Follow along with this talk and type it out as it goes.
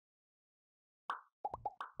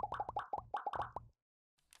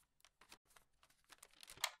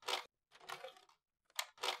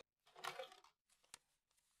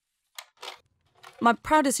My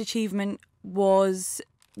proudest achievement was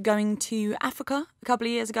going to Africa a couple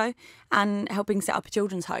of years ago and helping set up a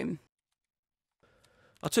children's home.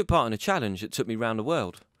 I took part in a challenge that took me round the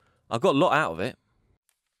world. I got a lot out of it.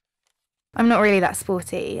 I'm not really that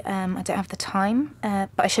sporty. I don't have the time,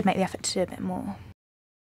 but I should make the effort to do a bit more.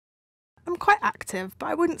 I'm quite active, but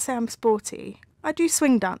I wouldn't say I'm sporty. I do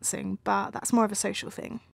swing dancing, but that's more of a social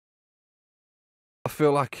thing. I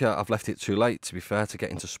feel like I've left it too late, to be fair, to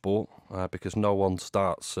get into sport, because no one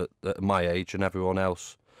starts at my age and everyone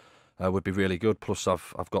else would be really good. Plus,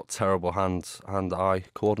 I've got terrible hand-eye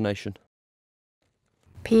coordination.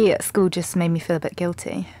 PE at school just made me feel a bit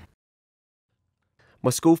guilty.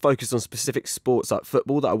 My school focused on specific sports like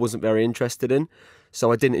football that I wasn't very interested in,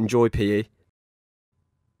 so I didn't enjoy PE.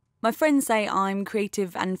 My friends say I'm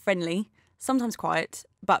creative and friendly, sometimes quiet,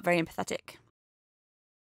 but very empathetic.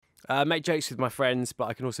 I make jokes with my friends, but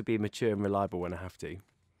I can also be mature and reliable when I have to.